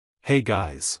Hey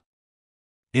guys!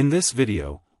 In this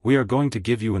video, we are going to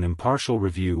give you an impartial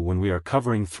review when we are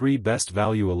covering 3 best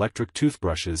value electric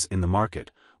toothbrushes in the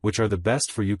market, which are the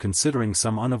best for you considering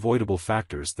some unavoidable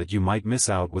factors that you might miss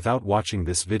out without watching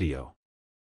this video.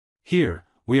 Here,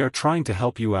 we are trying to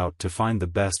help you out to find the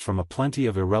best from a plenty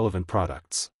of irrelevant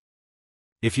products.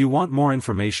 If you want more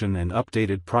information and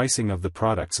updated pricing of the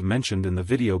products mentioned in the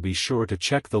video, be sure to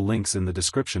check the links in the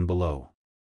description below.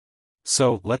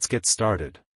 So, let's get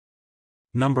started.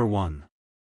 Number 1.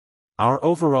 Our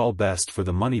overall best for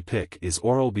the money pick is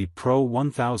Oral-B Pro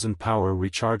 1000 Power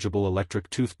Rechargeable Electric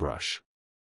Toothbrush.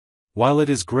 While it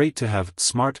is great to have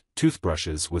smart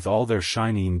toothbrushes with all their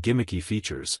shiny and gimmicky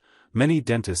features, many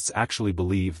dentists actually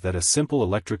believe that a simple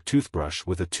electric toothbrush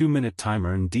with a 2-minute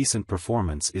timer and decent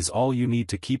performance is all you need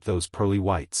to keep those pearly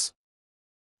whites.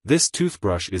 This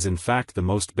toothbrush is in fact the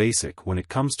most basic when it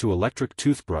comes to electric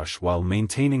toothbrush while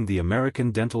maintaining the American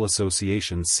Dental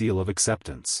Association's seal of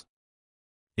acceptance.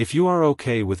 If you are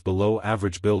okay with below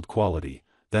average build quality,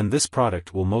 then this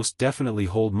product will most definitely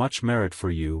hold much merit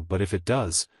for you, but if it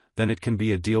does, then it can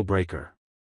be a deal breaker.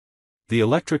 The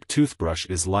electric toothbrush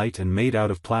is light and made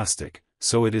out of plastic,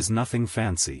 so it is nothing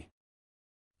fancy.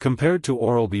 Compared to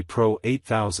Oral-B Pro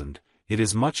 8000, it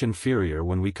is much inferior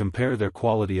when we compare their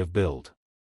quality of build.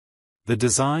 The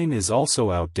design is also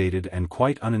outdated and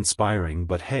quite uninspiring,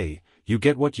 but hey, you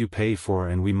get what you pay for,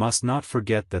 and we must not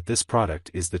forget that this product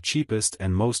is the cheapest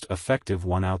and most effective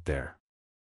one out there.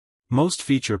 Most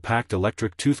feature-packed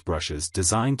electric toothbrushes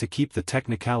designed to keep the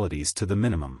technicalities to the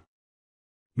minimum.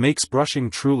 Makes brushing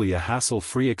truly a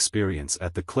hassle-free experience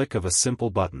at the click of a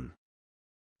simple button.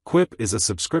 Quip is a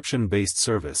subscription-based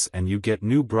service and you get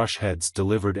new brush heads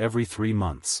delivered every 3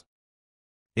 months.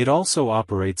 It also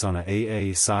operates on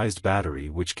a AA-sized battery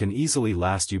which can easily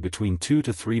last you between 2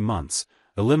 to 3 months,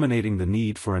 eliminating the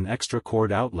need for an extra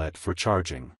cord outlet for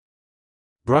charging.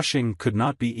 Brushing could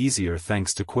not be easier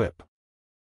thanks to Quip.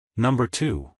 Number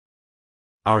 2.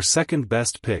 Our second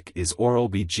best pick is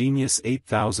Oral-B Genius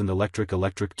 8000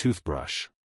 Electric Toothbrush.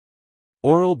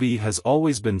 Oral-B has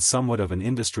always been somewhat of an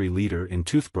industry leader in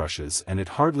toothbrushes, and it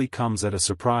hardly comes at a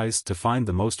surprise to find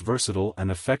the most versatile and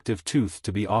effective tooth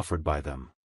to be offered by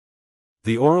them.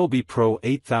 The Oral-B Pro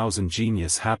 8000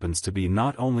 Genius happens to be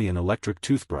not only an electric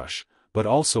toothbrush, but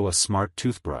also a smart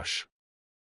toothbrush.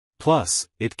 Plus,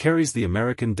 it carries the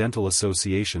American Dental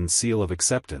Association's seal of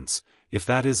acceptance, if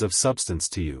that is of substance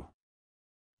to you.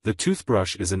 The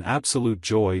toothbrush is an absolute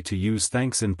joy to use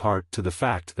thanks in part to the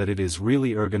fact that it is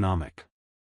really ergonomic.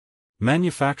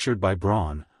 Manufactured by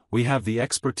Braun, we have the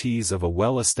expertise of a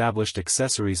well-established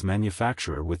accessories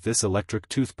manufacturer with this electric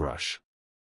toothbrush.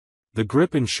 The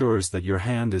grip ensures that your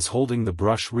hand is holding the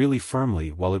brush really firmly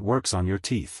while it works on your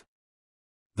teeth.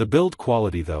 The build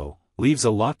quality, though, leaves a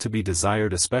lot to be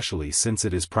desired, especially since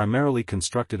it is primarily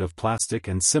constructed of plastic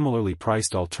and similarly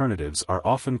priced alternatives are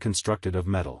often constructed of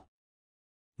metal.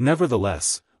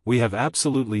 Nevertheless, we have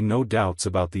absolutely no doubts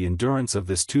about the endurance of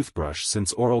this toothbrush,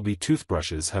 since Oral-B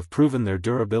toothbrushes have proven their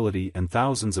durability and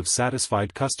thousands of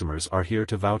satisfied customers are here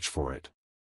to vouch for it.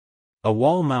 A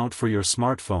wall mount for your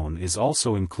smartphone is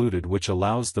also included, which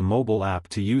allows the mobile app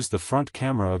to use the front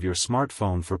camera of your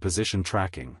smartphone for position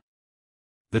tracking.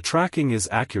 The tracking is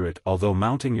accurate, although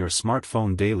mounting your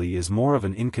smartphone daily is more of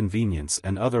an inconvenience,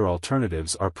 and other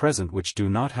alternatives are present which do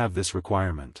not have this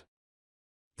requirement.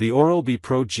 The Oral-B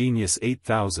Pro Genius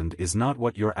 8000 is not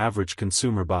what your average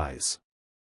consumer buys.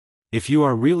 If you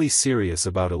are really serious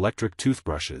about electric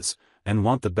toothbrushes, and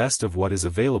want the best of what is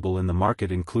available in the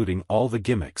market including all the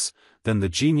gimmicks, then the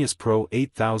Genius Pro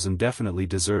 8000 definitely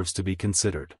deserves to be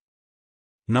considered.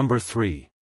 Number 3.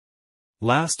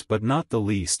 Last but not the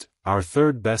least, our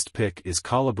third best pick is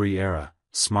Kolibree Ara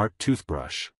Smart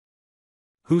Toothbrush.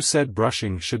 Who said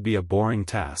brushing should be a boring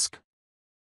task?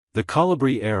 The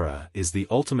Kolibree Ara is the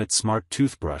ultimate smart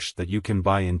toothbrush that you can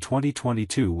buy in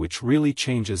 2022, which really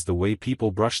changes the way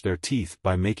people brush their teeth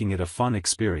by making it a fun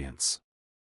experience.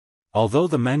 Although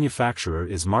the manufacturer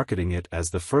is marketing it as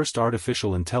the first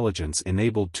artificial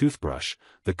intelligence-enabled toothbrush,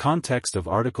 the context of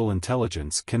artificial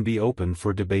intelligence can be open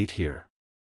for debate here.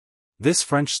 This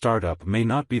French startup may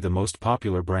not be the most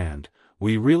popular brand,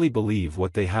 we really believe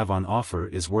what they have on offer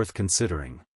is worth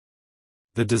considering.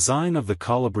 The design of the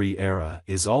Kolibree Ara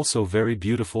is also very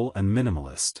beautiful and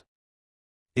minimalist.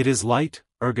 It is light,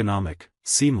 ergonomic,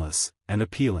 seamless, and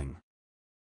appealing.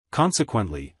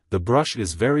 Consequently, the brush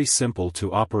is very simple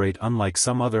to operate, unlike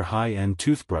some other high-end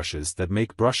toothbrushes that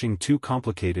make brushing too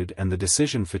complicated, and the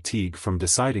decision fatigue from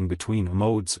deciding between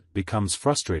modes becomes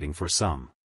frustrating for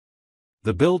some.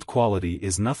 The build quality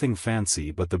is nothing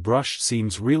fancy, but the brush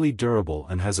seems really durable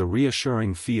and has a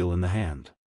reassuring feel in the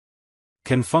hand.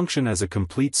 Can function as a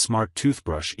complete smart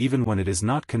toothbrush even when it is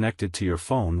not connected to your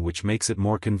phone, which makes it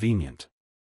more convenient.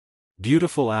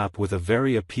 Beautiful app with a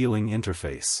very appealing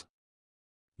interface.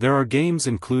 There are games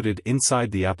included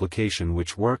inside the application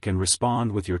which work and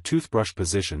respond with your toothbrush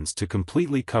positions to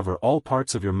completely cover all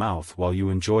parts of your mouth while you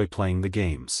enjoy playing the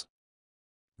games.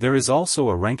 There is also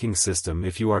a ranking system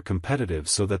if you are competitive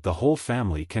so that the whole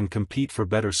family can compete for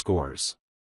better scores.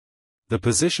 The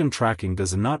position tracking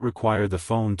does not require the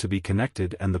phone to be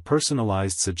connected, and the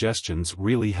personalized suggestions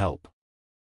really help.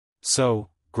 So,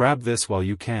 grab this while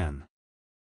you can.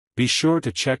 Be sure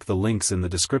to check the links in the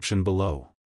description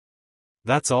below.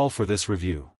 That's all for this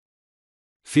review.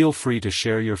 Feel free to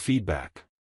share your feedback.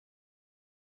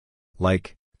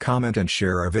 Like, comment and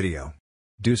share our video.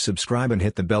 Do subscribe and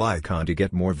hit the bell icon to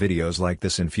get more videos like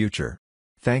this in future.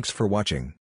 Thanks for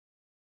watching.